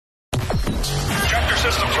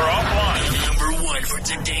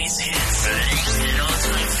today's hits and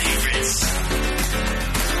all-time favorites.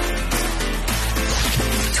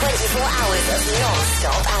 24 hours of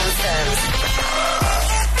non-stop anthems.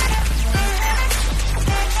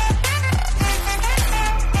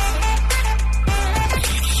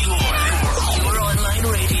 Your online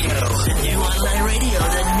radio. New online radio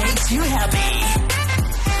that makes you happy.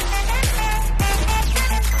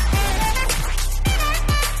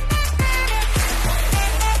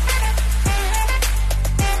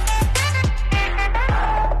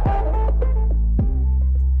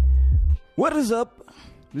 What is up?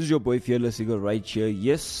 This is your boy Fearless Saga right here.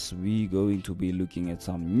 Yes, we're going to be looking at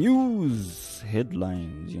some news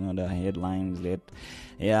headlines. You know, the headlines that,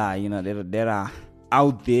 that are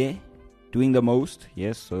out there doing the most.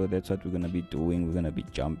 Yes, so that's what we're going to be doing. We're going to be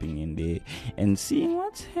jumping in there and seeing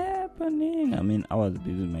what's happening. I mean, I was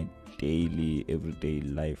busy with my daily, everyday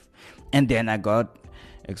life. And then I got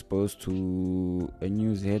exposed to a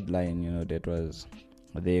news headline, that was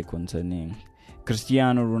there concerning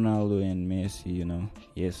Cristiano Ronaldo and Messi,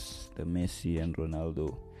 Yes, the Messi and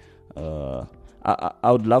Ronaldo.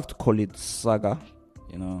 I would love to call it Saga,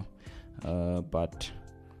 but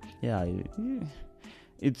yeah,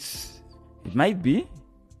 it might be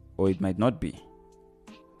or it might not be.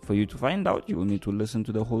 For you to find out, you will need to listen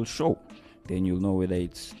to the whole show. Then you'll know whether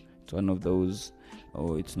it's one of those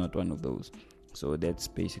or it's not one of those. So that's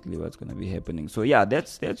basically what's going to be happening. So yeah,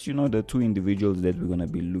 that's the two individuals that we're going to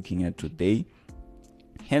be looking at today.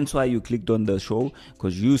 Hence why you clicked on the show,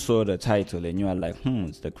 because you saw the title and you are like,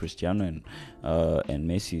 it's the Cristiano and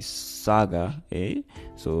Messi saga, eh?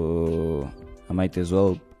 So I might as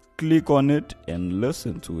well click on it and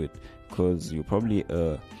listen to it, because you're probably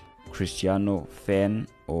a Cristiano fan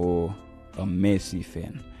or a Messi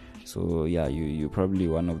fan. So yeah, you're probably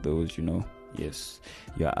one of those, Yes,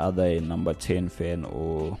 you're either a number 10 fan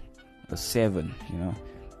or a 7,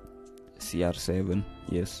 CR7,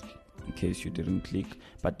 yes, in case you didn't click.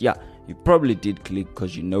 But yeah, you probably did click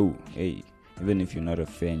because hey, even if you're not a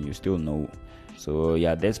fan, you still know. So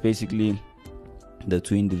yeah, that's basically the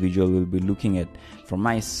two individuals we'll be looking at. For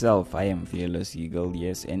myself, I am Fearless Eagle,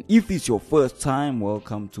 yes, and if it's your first time,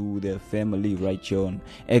 welcome to the family right here on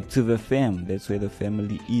Active FM. That's where the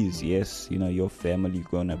family is, yes. Your family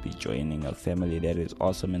gonna be joining a family that is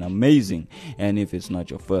awesome and amazing. And if it's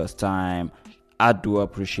not your first time, I do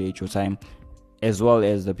appreciate your time, as well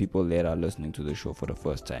as the people that are listening to the show for the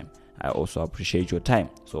first time. I also appreciate your time.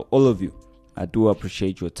 So all of you, I do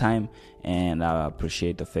appreciate your time, and I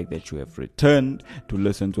appreciate the fact that you have returned to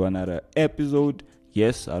listen to another episode.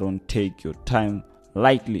 Yes, I don't take your time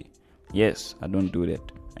lightly. Yes, I don't do that.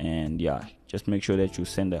 And yeah, just make sure that you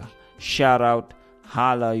send a shout out,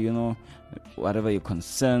 holla, whatever your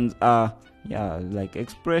concerns are. Yeah, like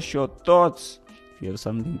express your thoughts. If you have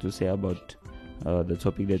something to say about the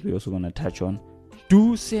topic that we're also going to touch on,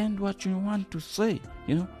 do send what you want to say, what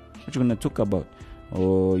you're going to talk about,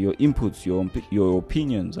 or your inputs, your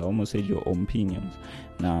opinions. I almost said your opinions.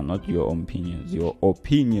 Nah, not your opinions, your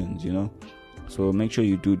opinions, So make sure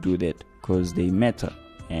you do that, because they matter,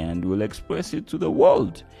 and we'll express it to the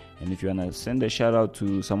world. And if you want to send a shout out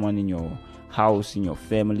to someone in your house, in your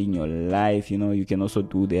family, in your life, you can also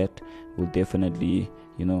do that. We'll definitely,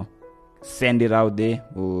 send it out there.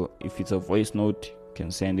 Or if it's a voice note, can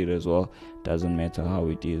send it as well. Doesn't matter how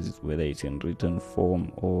it is, whether it's in written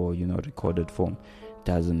form or recorded form,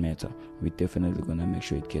 doesn't matter. We're definitely gonna make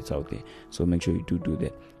sure it gets out there. So make sure you do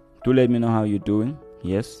that. Do let me know how you're doing.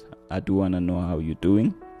 Yes, I do want to know how you're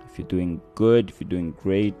doing. If you're doing good, if you're doing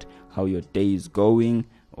great, how your day is going,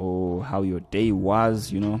 or how your day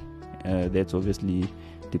was. That's obviously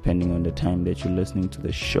depending on the time that you're listening to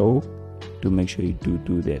the show. Do make sure you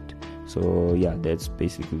do that. So yeah, that's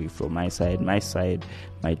basically from my side. My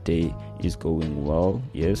day is going well.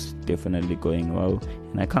 Yes, definitely going well,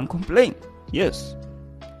 and I can't complain. Yes.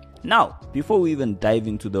 Now, before we even dive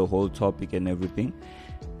into the whole topic and everything,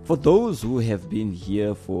 for those who have been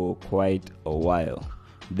here for quite a while,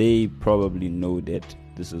 they probably know that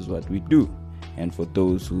this is what we do. And for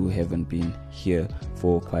those who haven't been here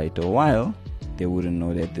for quite a while, they wouldn't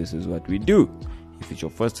know that this is what we do. If it's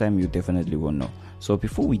your first time, you definitely won't know. So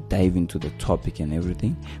before we dive into the topic and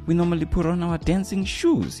everything, we normally put on our dancing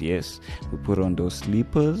shoes. Yes, we put on those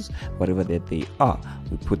slippers, whatever that they are.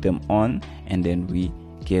 We put them on, and then we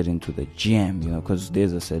get into the jam, because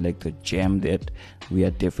there's a selected jam that we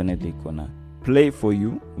are definitely gonna play for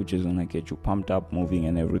you, which is gonna get you pumped up, moving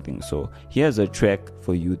and everything. So here's a track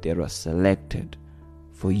for you that was selected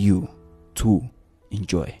for you to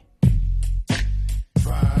enjoy.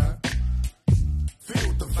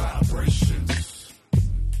 Feel the vibrations.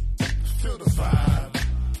 Feel the vibe.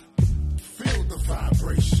 Feel the vibe.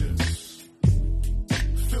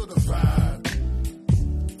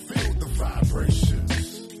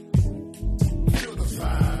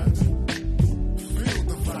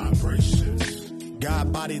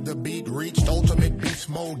 God body the beat, reached ultimate beast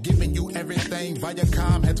mode, giving you everything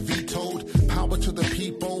Viacom has vetoed. Power to the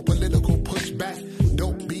people, political pushback.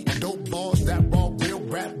 Dope beat, dope bars, that raw real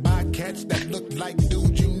rap by cats that look like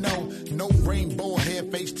dudes you know. No rainbow hair,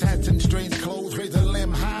 face tats and strange clothes. Raise a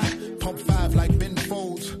limb high, pump five like Ben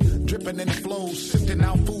Folds. Dripping in flows, sifting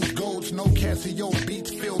out food golds. No Casio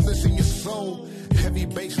beats, feel this in your soul. Heavy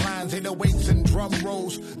bass lines, 808s and drum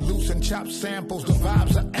rolls. Loose and chopped samples, the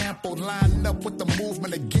vibes are ample. Line up with the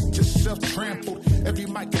movement to get yourself trampled. Every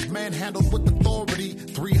mic is manhandled with authority.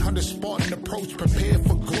 300 Spartan approach, prepared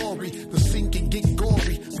for glory. The scene can get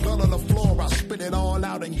gory. Blood on the floor, I'll spit it all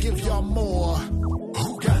out and give y'all more.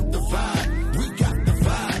 Who got the vibe? We got the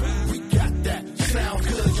vibe. We got that. Sound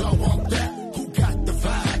good, y'all want that? Who got the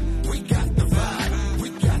vibe? We got the vibe. We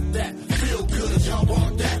got that. Feel good, y'all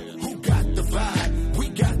want that? Who got the vibe? We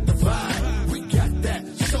got the vibe. We got that.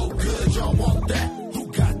 So good, y'all want that?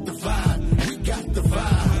 Who got the vibe? We got the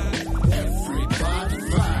vibe. Everybody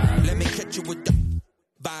vibe. Let me catch you with the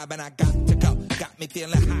vibe and I got to go. Got me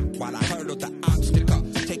feeling hot while I hurdle the obstacle.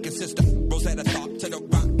 Taking sister Rosetta Thought to the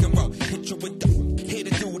rock and roll. Hit you with the hit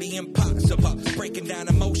it do the impossible. Breaking down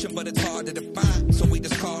emotion, but it's hard to define. So we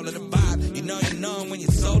just call it a vibe. You know when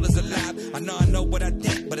your soul is alive. I know what I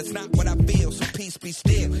think, but it's not what I feel. So peace be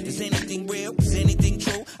still. Is anything real? Is anything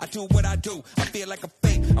true? I do what I do. I feel like a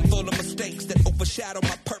fake. I'm full of mistakes that overshadow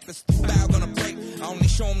my purpose. The bow gonna break. I only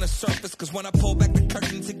show them the surface, cause when I pull back the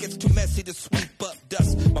curtains, it gets too messy to sweep up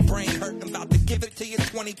dust. My brain hurt. I'm about to give it to you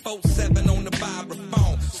 24/7 on the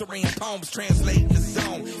vibraphone. Serene poems translating the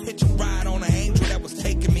zone. Hit your ride on an angel that was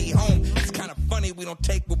taking me home. It's kind of funny we don't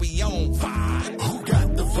take what we own. Vibe. Who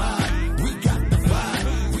got the vibe? We got the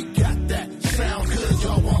vibe. We got that. Sound good,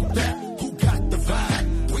 y'all want that? Who got the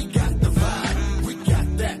vibe? We got the vibe. We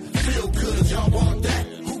got that. Feel good, y'all want that?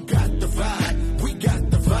 Who got the vibe? We got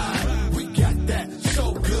the vibe. We got that.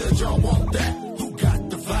 So good, y'all want that? Who got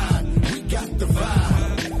the vibe? We got the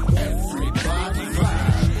vibe. Everybody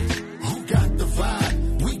vibe. Who got the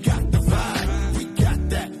vibe? We got the vibe. We got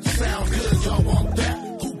that. Sound good, y'all want that?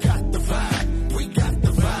 Who got the vibe? We got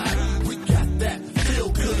the vibe. We got that. Feel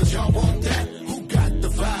good, y'all want that? Who got the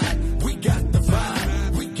vibe? We got the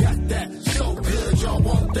vibe. We got that. So good, y'all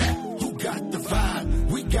want that? Who got the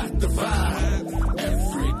vibe? We got the vibe.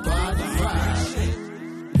 Everybody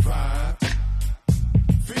vibe. Vibe.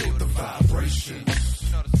 Feel the vibrations.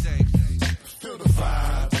 Feel the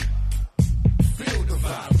vibe. Feel the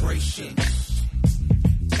vibrations.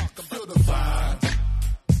 Feel the vibe.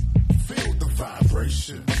 Feel the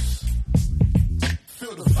vibrations.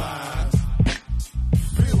 Feel the vibe.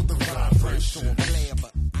 Feel the vibrations. Player,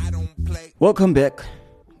 but I don't play. Welcome back.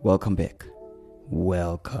 Welcome back.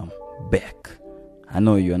 Welcome back. I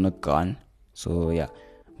know you're not gone. So yeah.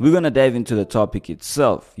 We're gonna dive into the topic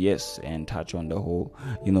itself, yes, and touch on the whole,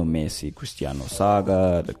 Messi, Cristiano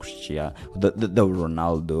saga, the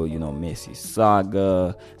Ronaldo, Messi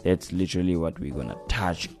saga. That's literally what we're gonna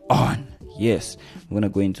touch on. Yes, we're gonna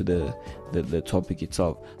go into the topic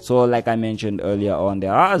itself. So, like I mentioned earlier on,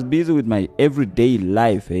 there I was busy with my everyday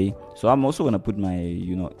life, So I'm also gonna put my,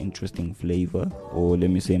 interesting flavor, or let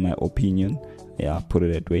me say my opinion. Yeah, put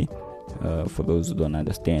it that way. For those who don't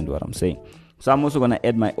understand what I'm saying. So I'm also going to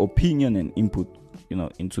add my opinion and input,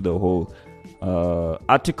 into the whole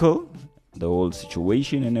article, the whole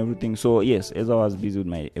situation and everything. So yes, as I was busy with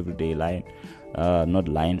my everyday life,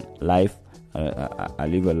 life. I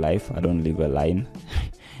live a life. I don't live a line.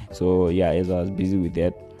 So yeah, as I was busy with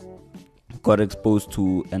that, got exposed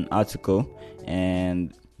to an article,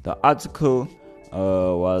 and the article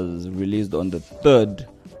was released on the 3rd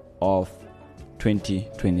of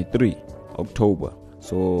 2023, October.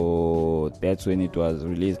 So that's when it was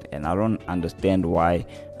released, and I don't understand why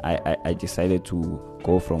I decided to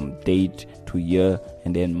go from date to year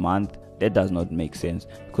and then month. That does not make sense,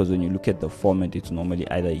 because when you look at the format, it's normally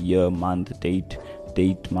either year, month, date,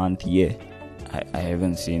 month, year. I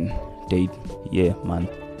haven't seen date, year, month.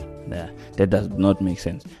 Nah, that does not make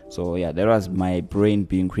sense. So yeah, that was my brain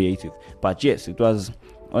being creative. But yes, it was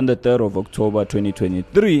on the 3rd of October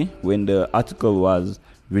 2023 when the article was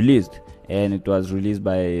released, and it was released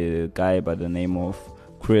by a guy by the name of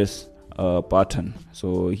Chris Barton.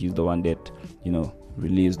 So he's the one that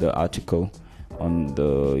released the article on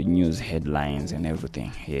the news headlines and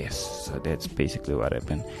everything. Yes, so that's basically what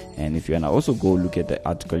happened. And if you wanna also go look at the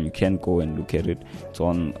article, you can go and look at it. It's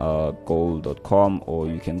on goal.com, or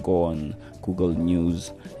you can go on Google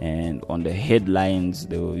News, and on the headlines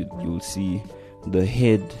you'll see the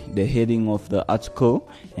heading of the article,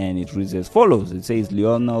 and it reads as follows. It says,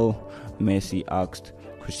 Lionel Messi asked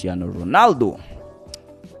Cristiano Ronaldo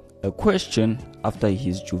a question after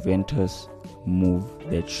his Juventus move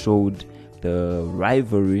that showed the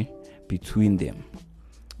rivalry between them,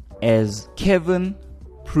 as Kevin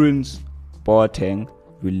Prince Boateng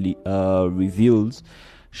reveals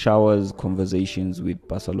Showers' conversations with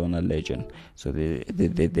Barcelona legend. So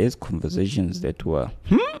there's conversations that were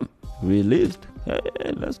released. Hey,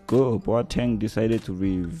 let's go. Boateng decided to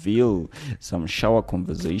reveal some shower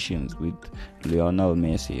conversations with Lionel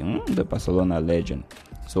Messi, the Barcelona legend.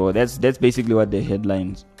 So that's basically what the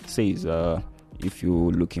headline says, if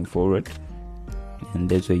you're looking for it, and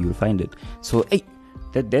that's where you'll find it. So hey,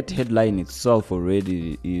 that headline itself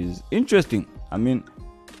already is interesting. I mean,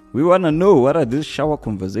 we want to know what are these shower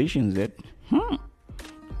conversations that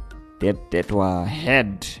were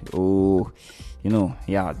had or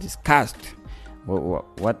discussed.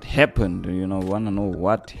 What happened? Want to know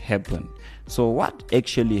what happened. So what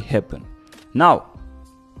actually happened? Now,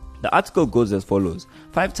 the article goes as follows: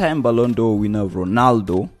 5-time Ballon d'Or winner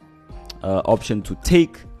Ronaldo option to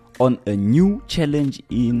take on a new challenge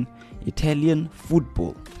in Italian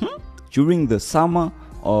football. During the summer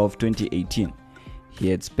of 2018, he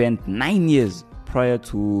had spent 9 years prior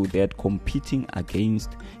to that competing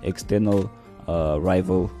against external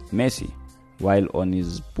rival Messi while on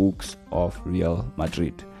his books of Real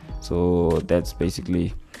Madrid. So that's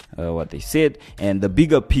basically what they said. And the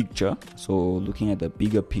bigger picture, so looking at the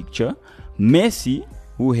bigger picture, Messi,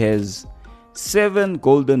 who has 7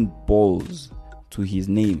 golden balls to his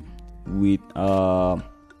name with 7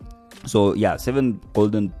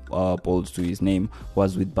 golden balls to his name,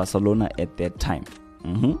 was with Barcelona at that time.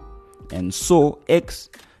 And so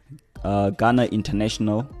Ghana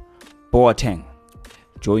international Boateng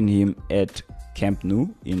joined him at Camp Nou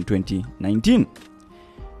in 2019.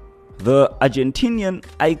 The Argentinian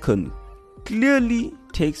icon clearly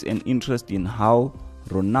takes an interest in how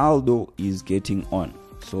Ronaldo is getting on.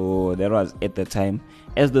 So that was at the time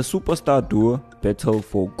as the superstar duo battle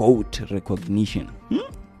for GOAT recognition.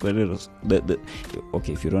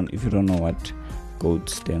 Okay, if you don't know what GOAT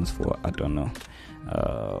stands for, I don't know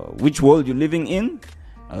which world you're living in,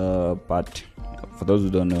 but for those who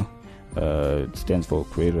don't know, it stands for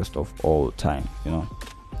greatest of all time,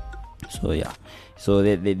 So yeah, so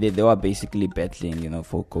they were basically battling,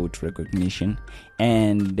 for GOAT recognition.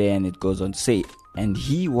 And then it goes on to say, and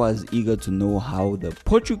he was eager to know how the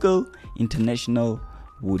Portugal international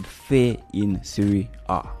would fare in Serie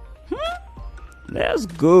A. Let's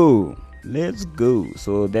go.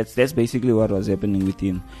 So that's basically what was happening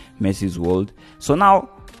within Messi's world. So now,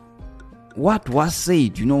 what was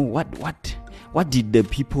said? What did the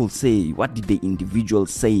people say? What did the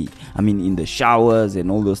individuals say? I mean, in the showers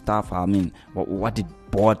and all those stuff. I mean, what did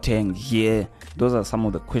Boateng hear? Those are some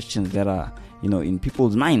of the questions that are, in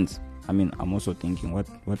people's minds. I mean, I'm also thinking, what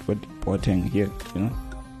did Boateng hear?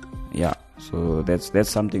 Yeah. So that's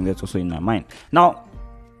something that's also in my mind. Now,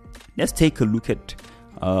 let's take a look at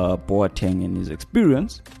Boateng and his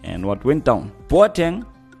experience and what went down. Boateng,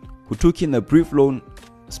 who took in a brief loan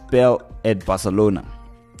spell at Barcelona,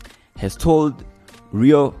 has told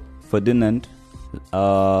Rio Ferdinand's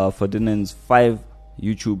 5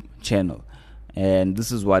 YouTube channel, and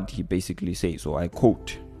this is what he basically says. So I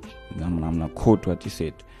quote, I'm gonna quote what he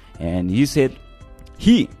said, and he said,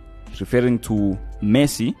 referring to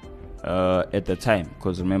Messi at the time,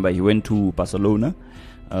 because remember he went to Barcelona.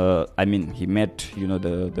 He met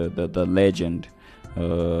the legend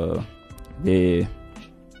there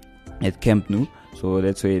at Camp Nou. So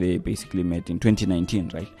that's where they basically met in 2019,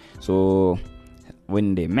 right? So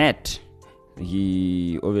when they met,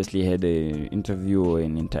 he obviously had an interview or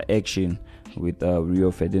an interaction with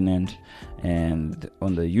Rio Ferdinand, and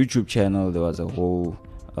on the YouTube channel there was a whole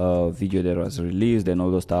video that was released and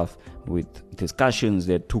all those stuff with discussions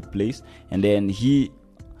that took place. And then he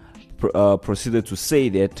proceeded to say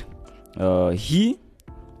that he,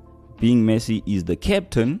 being Messi, is the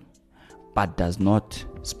captain but does not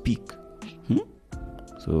speak.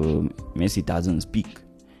 So Messi doesn't speak.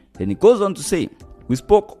 Then he goes on to say, we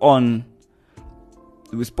spoke one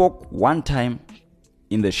time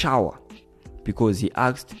in the shower because he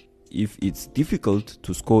asked if it's difficult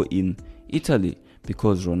to score in Italy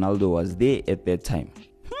because Ronaldo was there at that time.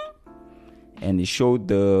 And he showed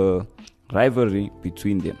the rivalry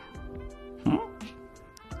between them.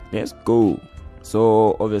 Let's go.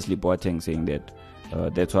 So obviously Boateng saying that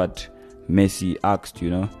that's what Messi asked,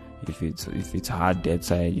 if it's hard that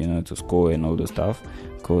side, to score and all the stuff,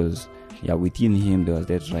 because within him there was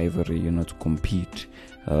that rivalry, to compete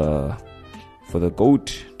for the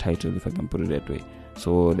GOAT title, if I can put it that way.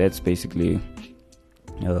 So that's basically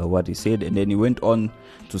what he said. And then he went on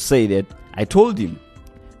to say that I told him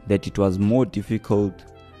that it was more difficult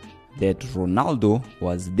that Ronaldo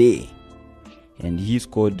was there and he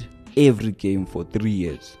scored every game for 3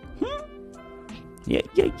 years. Yeah.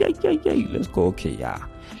 Let's go. Okay, yeah.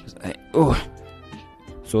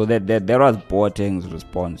 So that was Boateng's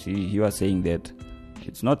response. He was saying that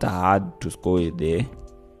it's not hard to score it there.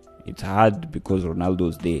 It's hard because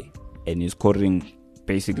Ronaldo's there and he's scoring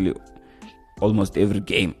basically almost every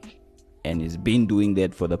game, and he's been doing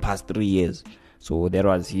that for the past 3 years. So that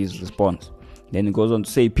was his response. Then he goes on to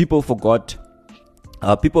say people forget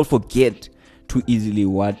too easily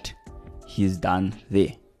what he's done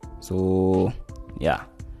there. So yeah,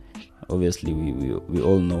 obviously we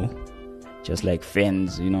all know, just like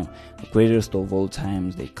fans, the greatest of all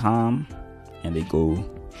times, they come and they go,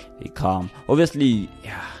 they come. Obviously,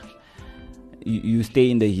 yeah, you stay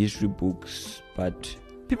in the history books, but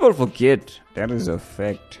people forget. That is a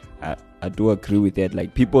fact. I do agree with that.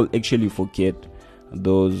 Like, people actually forget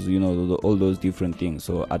those, all those different things.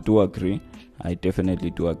 So I do agree. I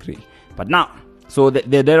definitely do agree. But now, so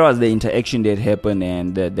there was the interaction that happened,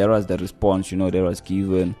 and there was the response, that was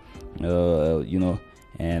given,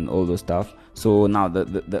 and all those stuff. So now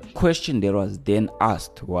the question that was then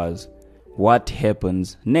asked was, what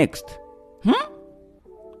happens next?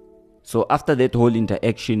 So after that whole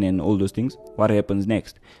interaction and all those things, what happens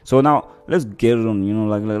next? So now let's get on,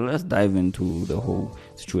 let's dive into the whole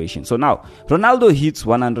situation. So now Ronaldo hits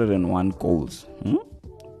 101 goals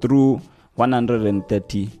through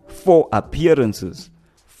 134 appearances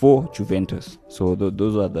for Juventus. So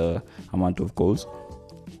those are the amount of goals.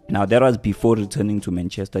 Now that was before returning to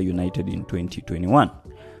Manchester United in 2021.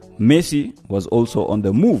 Messi was also on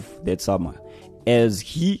the move that summer, as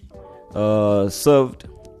he served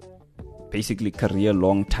basically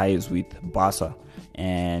career-long ties with Barca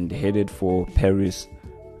and headed for Paris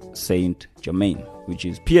Saint-Germain, which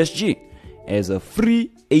is PSG, as a free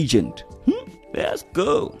agent. Let's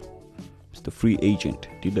go. It's the free agent,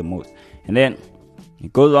 did the most. And then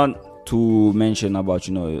it goes on to mention about,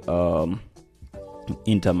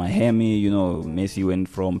 Inter Miami. Messi went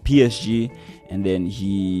from PSG and then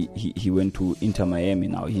he went to Inter Miami.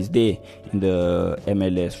 Now he's there in the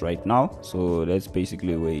MLS right now, so that's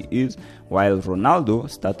basically where he is, while Ronaldo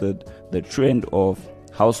started the trend of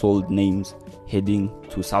household names heading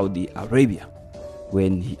to Saudi Arabia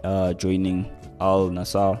when joining Al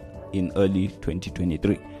Nassr in early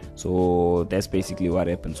 2023. So that's basically what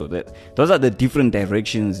happened. So those are the different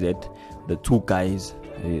directions that the two guys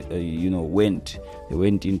went. They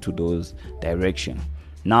went into those directions.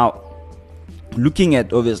 Now, looking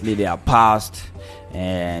at obviously their past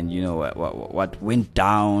and what went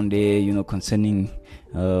down there, concerning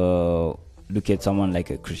look at someone like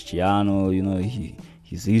a Cristiano,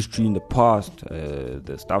 his history in the past,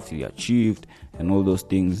 the stuff he achieved and all those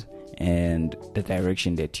things, and the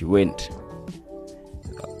direction that he went.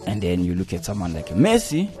 And then you look at someone like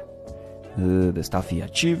Messi, the stuff he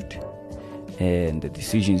achieved and the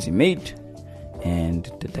decisions he made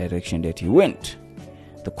and the direction that he went.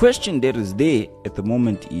 The question that is there at the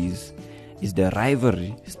moment is the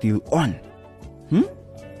rivalry still on?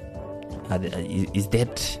 Are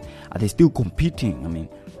they still competing? I mean,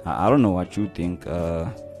 I don't know what you think.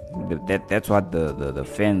 That's what the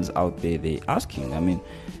fans out there, they're asking. I mean,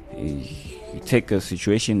 you take a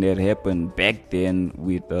situation that happened back then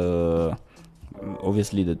with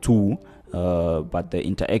obviously the two, but the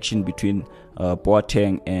interaction between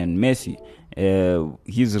Boateng and Messi,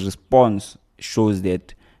 his response shows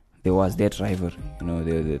that there was that rivalry,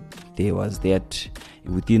 there was that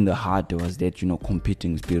within the heart, there was that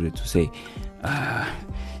competing spirit to say, am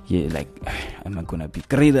I gonna be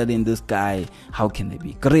greater than this guy? How can I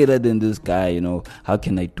be greater than this guy? How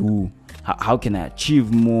can I do? How can I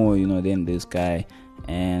achieve more? Than this guy?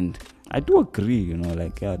 And I do agree.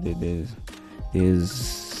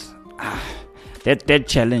 There's that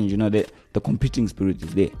challenge. The competing spirit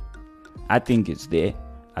is there. I think it's there.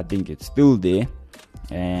 I think it's still there,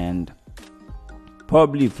 and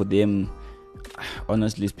probably for them,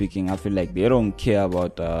 honestly speaking, I feel like they don't care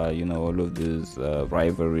about all of this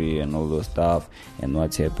rivalry and all those stuff and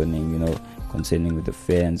what's happening concerning with the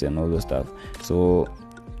fans and all those stuff. So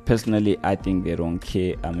personally, I think they don't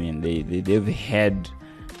care. I mean, they've had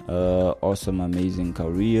awesome, amazing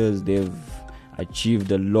careers. They've achieved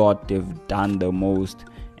a lot. They've done the most,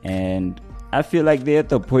 and I feel like they're at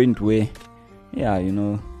the point where,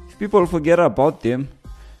 if people forget about them,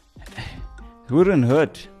 it wouldn't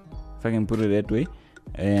hurt, if I can put it that way,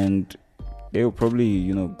 and they will probably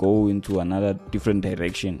go into another different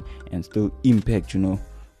direction and still impact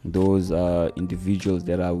those individuals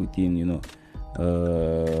that are within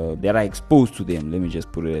that are exposed to them. Let me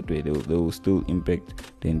just put it that way. They will still impact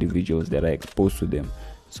the individuals that are exposed to them.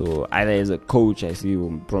 So either as a coach, I see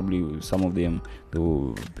probably some of them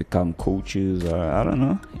will become coaches, or I don't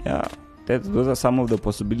know. Yeah, those are some of the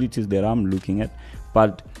possibilities that I'm looking at.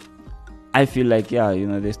 But I feel like,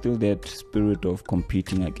 there's still that spirit of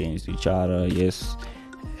competing against each other. Yes,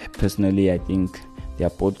 personally, I think they are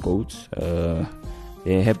both goats.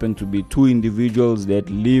 There happen to be two individuals that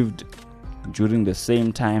lived during the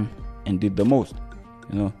same time and did the most,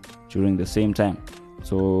 during the same time.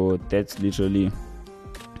 So that's literally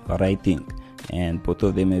what I think. And both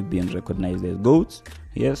of them have been recognized as goats.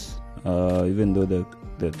 Yes, even though the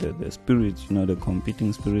spirits, the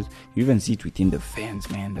competing spirits, you even see it within the fans,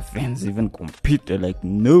 man. The fans even compete. They're like,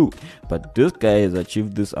 no, but this guy has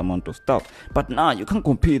achieved this amount of stuff. But now you can't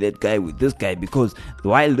compare that guy with this guy, because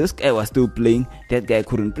while this guy was still playing, that guy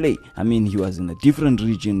couldn't play. I mean, he was in a different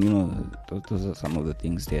region. Those are some of the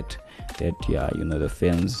things that the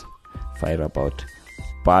fans fight about.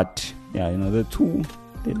 But the two,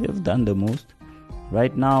 they've done the most.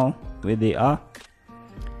 Right now, where they are,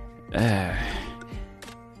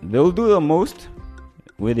 they'll do the most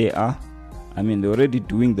where they are. I mean, they're already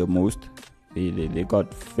doing the most. They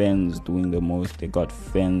got fans doing the most. They got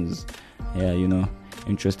fans,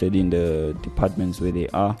 interested in the departments where they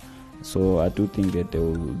are. So I do think that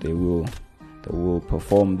they will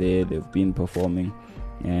perform there. They've been performing,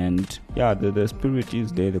 and the spirit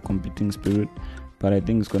is there, the competing spirit. But I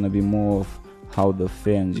think it's gonna be more of how the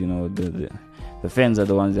fans, the fans are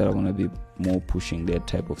the ones that are gonna be more pushing that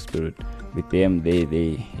type of spirit. With them, they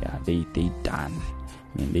done.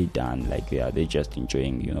 I mean, they done. Like, they're just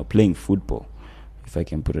enjoying, playing football, if I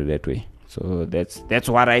can put it that way. So that's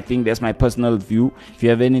what I think. That's my personal view. If you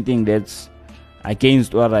have anything that's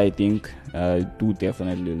against what I think, do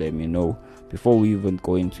definitely let me know. Before we even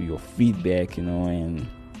go into your feedback, and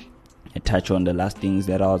touch on the last things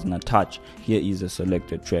that I was gonna touch, here is a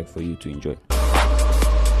selected track for you to enjoy.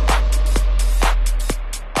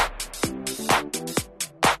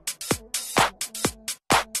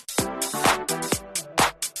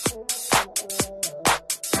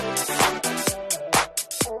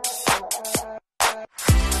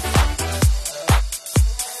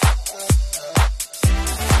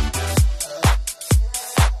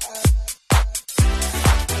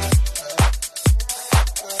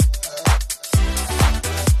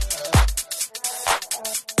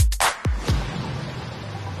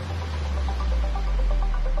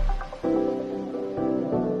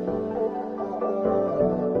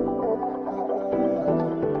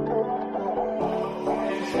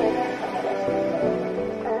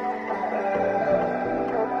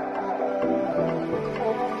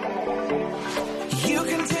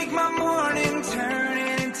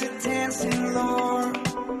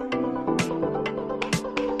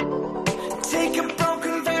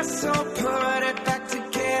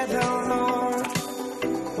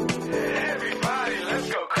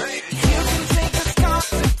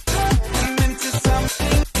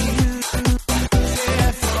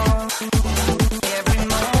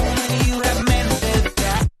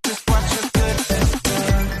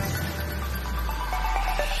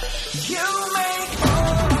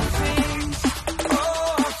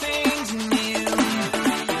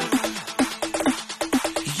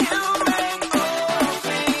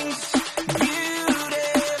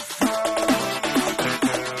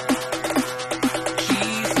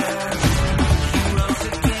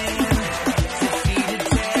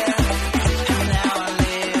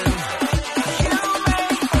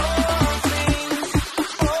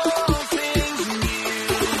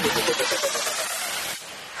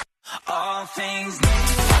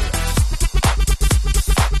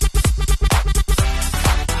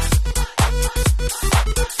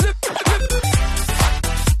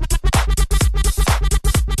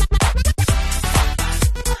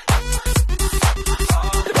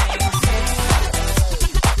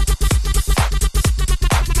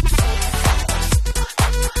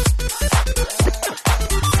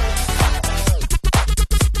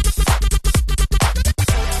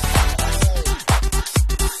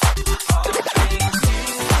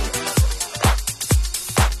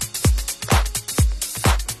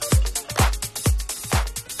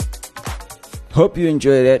 Hope you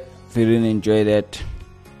enjoy that. If you didn't enjoy that,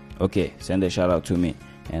 okay, send a shout out to me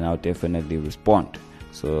and I'll definitely respond.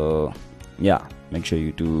 So make sure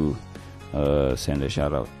you do send a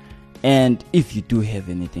shout out. And if you do have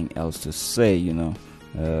anything else to say,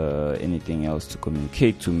 anything else to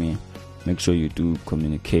communicate to me, make sure you do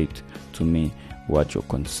communicate to me what your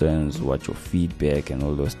concerns, what your feedback and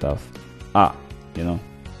all those stuff are,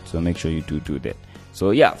 so make sure you do that.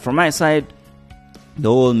 So from my side, the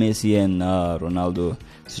whole Messi and Ronaldo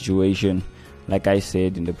situation, like I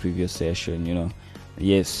said in the previous session,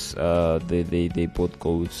 yes, they both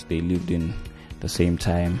goats. They lived in the same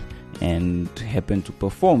time and happened to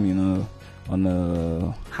perform, on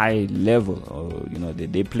a high level, or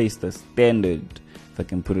they placed a standard, if I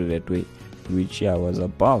can put it that way, which was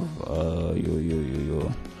above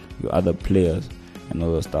your other players and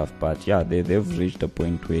all that stuff. But they've reached a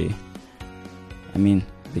point where, I mean,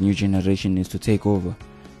 the new generation needs to take over.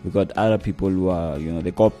 We got other people who are,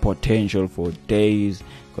 they got potential for days.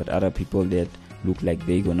 Got other people that look like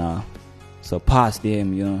they're gonna surpass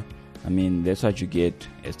them, I mean, that's what you get.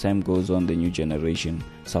 As time goes on, the new generation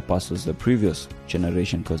surpasses the previous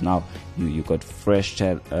generation, because now you got fresh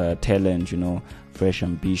talent, fresh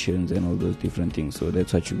ambitions and all those different things. So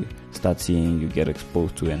that's what you start seeing, you get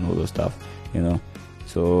exposed to and all those stuff,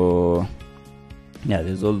 So,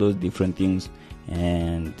 there's all those different things.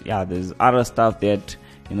 And, there's other stuff that,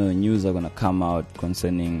 news are going to come out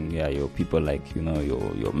concerning, your people like, your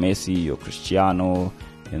Messi, your Cristiano,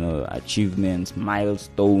 achievements,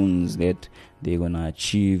 milestones that they're going to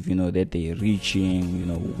achieve, that they're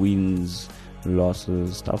reaching, wins,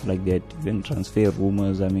 losses, stuff like that. Even transfer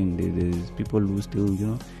rumors. I mean, there's people who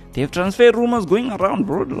still, they have transfer rumors going around,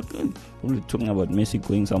 bro. Look, we're talking about Messi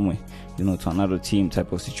going somewhere, to another team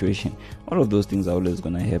type of situation. All of those things are always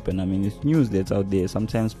going to happen. I mean, it's news that's out there.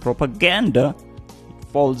 Sometimes propaganda,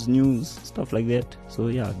 false news, stuff like that. So,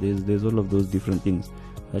 there's all of those different things.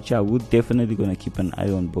 But we're definitely going to keep an eye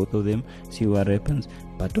on both of them, see what happens.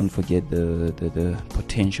 But don't forget the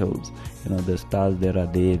potentials, the stars that are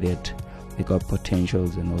there that they got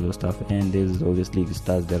potentials and all those stuff. And there's obviously the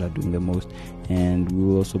stars that are doing the most. And we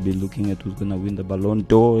will also be looking at who's going to win the Ballon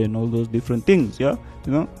d'Or and all those different things,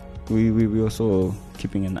 we also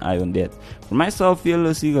keeping an eye on that. For myself,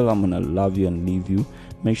 Fearless Eagle, I'm going to love you and leave you.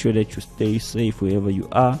 Make sure that you stay safe wherever you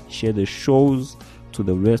are. Share the shows to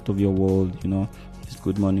the rest of your world, If it's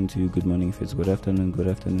good morning to you, good morning. If it's good afternoon, good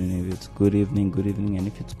afternoon. If it's good evening, good evening. And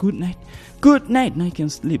if it's good night, good night. Now you can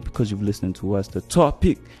sleep because you've listened to us, the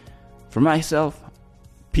topic. For myself,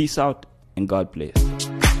 peace out and God bless.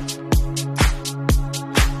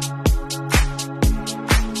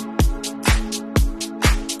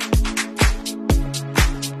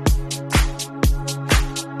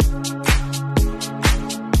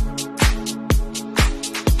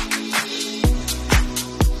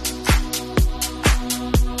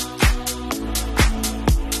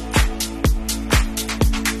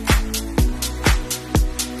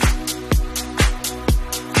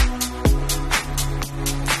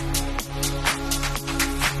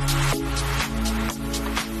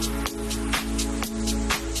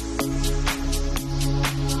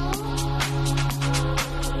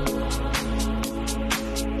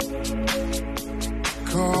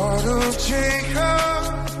 God of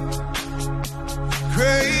Jacob,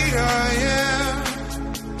 great I am,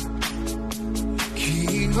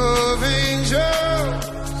 King of angels,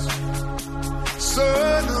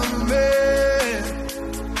 Son of man,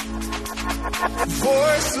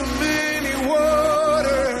 voice of many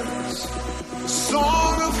waters,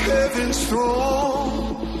 song of heaven's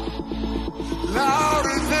throne,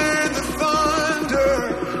 louder than the thunder,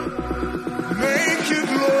 make your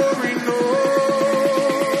glory known.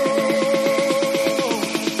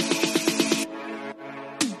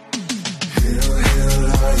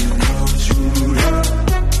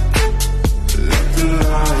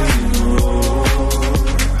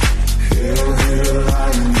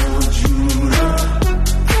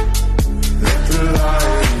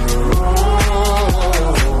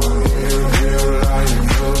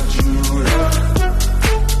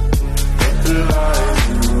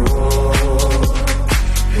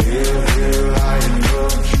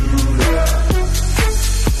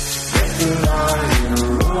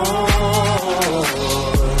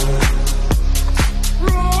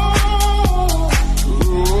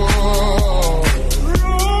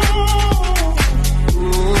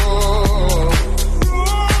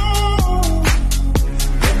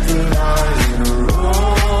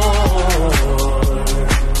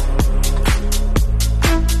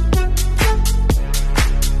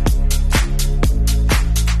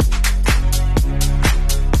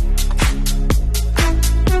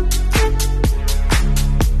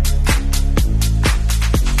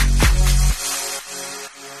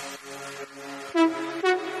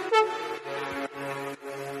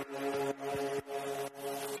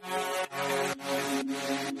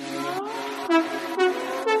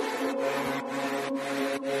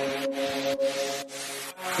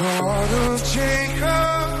 God of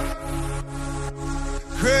Jacob,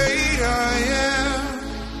 great I am,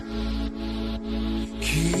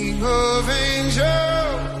 King of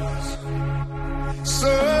angels,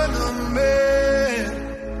 Son of man,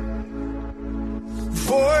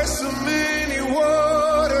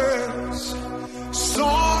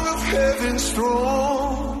 heaven's throne.